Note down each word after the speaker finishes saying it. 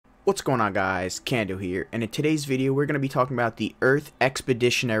What's going on, guys? Kando here, and in today's video we're going to be talking about the Earth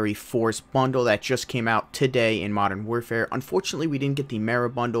Expeditionary Force bundle that just came out today in Modern Warfare. Unfortunately, we didn't get the Mera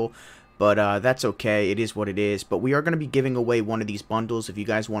bundle, but that's okay. It is what it is. But we are going to be giving away one of these bundles. If you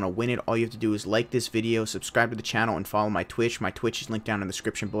guys want to win it, all you have to do is like this video, subscribe to the channel, and follow my Twitch. My Twitch is linked down in the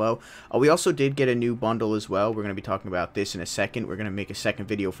description below. We also did get a new bundle as well. We're going to be talking about this in a second. We're going to make a second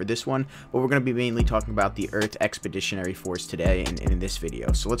video for this one, but we're going to be mainly talking about the Earth Expeditionary Force today and in this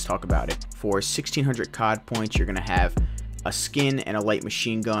video. So let's talk about it. For 1600 COD points, you're going to have a skin and a light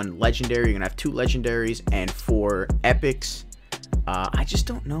machine gun legendary. You're going to have 2 legendaries and 4 epics. I just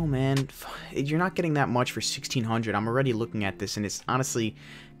don't know, man. You're not getting that much for 1600. I'm already looking at this and it's honestly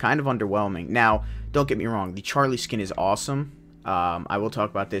kind of underwhelming. Now, don't get me wrong, the Charlie skin is awesome. I will talk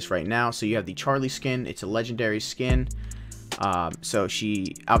about this right now. So you have the Charlie skin. It's a legendary skin. So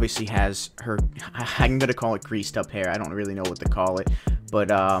she obviously has her, I'm going to call it greased up hair. I don't really know what to call it.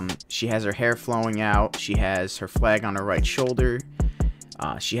 But she has her hair flowing out. She has her flag on her right shoulder.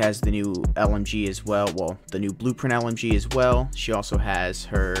 She has the new LMG as well. Well, the new blueprint LMG as well. She also has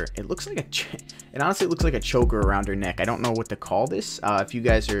her. It looks like it honestly looks like a choker around her neck. I don't know what to call this. If you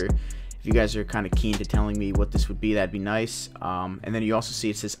guys are kind of keen to telling me what this would be, that'd be nice. And then you also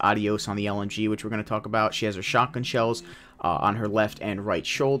see it says adios on the LMG, which we're going to talk about. She has her shotgun shells on her left and right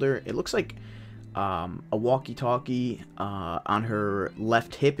shoulder. It looks like a walkie-talkie on her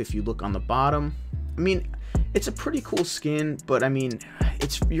left hip if you look on the bottom. I mean, it's a pretty cool skin, but I mean,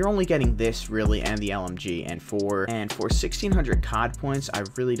 you're only getting this really and the LMG, and for 1600 COD points, I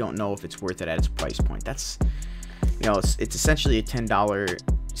really don't know if it's worth it at its price point. That's, you know, it's essentially a $10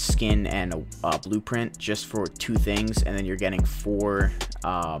 skin and a blueprint just for 2 things, and then you're getting 4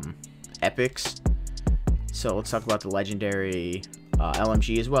 epics. So let's talk about the legendary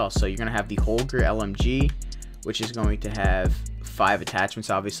LMG as well. So you're gonna have the Holger LMG, which is going to have 5 attachments,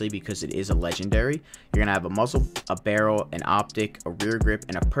 obviously, because it is a legendary. You're gonna have a muzzle, a barrel, an optic, a rear grip,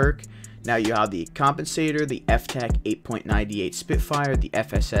 and a perk. Now you have the compensator, the FTAC 8.98 Spitfire, the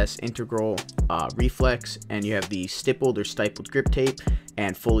FSS integral reflex, and you have the stippled or stippled grip tape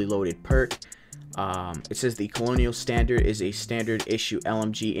and fully loaded perk. It says the Colonial Standard is a standard issue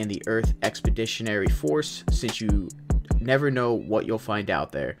LMG in the Earth Expeditionary Force, since you never know what you'll find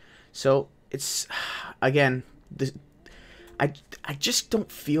out there. So it's, again, I just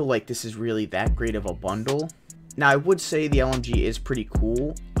don't feel like this is really that great of a bundle. Now, I would say the LMG is pretty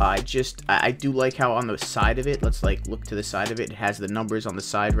cool. I do like how on the side of it, let's like look to the side of it, it has the numbers on the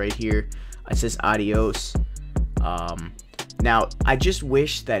side right here. It says adios. Now, I just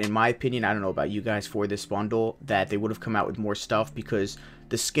wish that, in my opinion, I don't know about you guys, for this bundle, that they would have come out with more stuff, because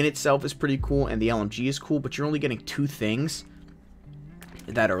the skin itself is pretty cool and the LMG is cool, but you're only getting 2 things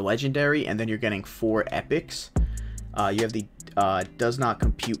that are legendary, and then you're getting 4 epics. You have the does not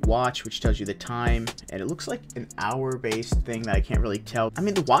compute watch, which tells you the time, and it looks like an hour-based thing that I can't really tell. I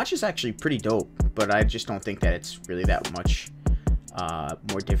mean, the watch is actually pretty dope, but I just don't think that it's really that much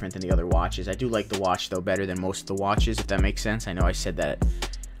more different than the other watches. I do like the watch, though, better than most of the watches, if that makes sense. I know I said that.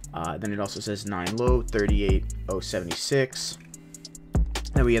 Then it also says 9 low, 38076.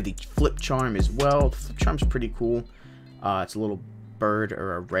 Then we have the flip charm as well. The flip charm's pretty cool. It's a little bird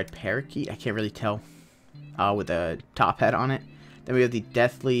or a red parakeet. I can't really tell. With a top hat on it. Then we have the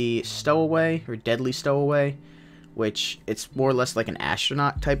Deathly Stowaway, or Deadly Stowaway, which it's more or less like an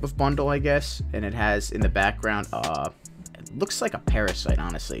astronaut type of bundle, I guess. And it has in the background, it looks like a parasite,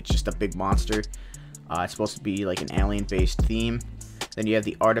 honestly. It's just a big monster. It's supposed to be like an alien-based theme. Then you have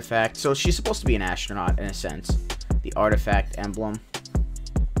the Artifact. So she's supposed to be an astronaut in a sense. The Artifact emblem.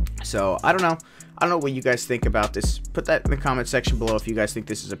 So I don't know. I don't know what you guys think about this. Put that in the comment section below if you guys think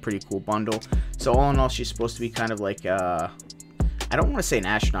this is a pretty cool bundle. So all in all, she's supposed to be kind of like, I don't want to say an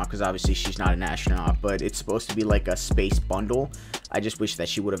astronaut, because obviously she's not an astronaut, but it's supposed to be like a space bundle. I just wish that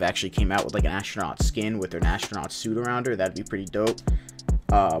she would have actually came out with like an astronaut skin with an astronaut suit around her. That'd be pretty dope.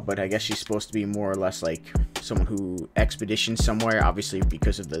 But I guess she's supposed to be more or less like someone who expeditions somewhere, obviously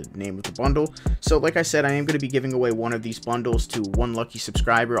because of the name of the bundle. So like I said, I am going to be giving away one of these bundles to 1 lucky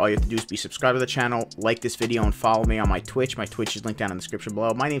subscriber. All you have to do is be subscribed to the channel, like this video, and follow me on my Twitch. My Twitch is linked down in the description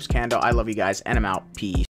below. My name's Kando. I love you guys, and I'm out. Peace.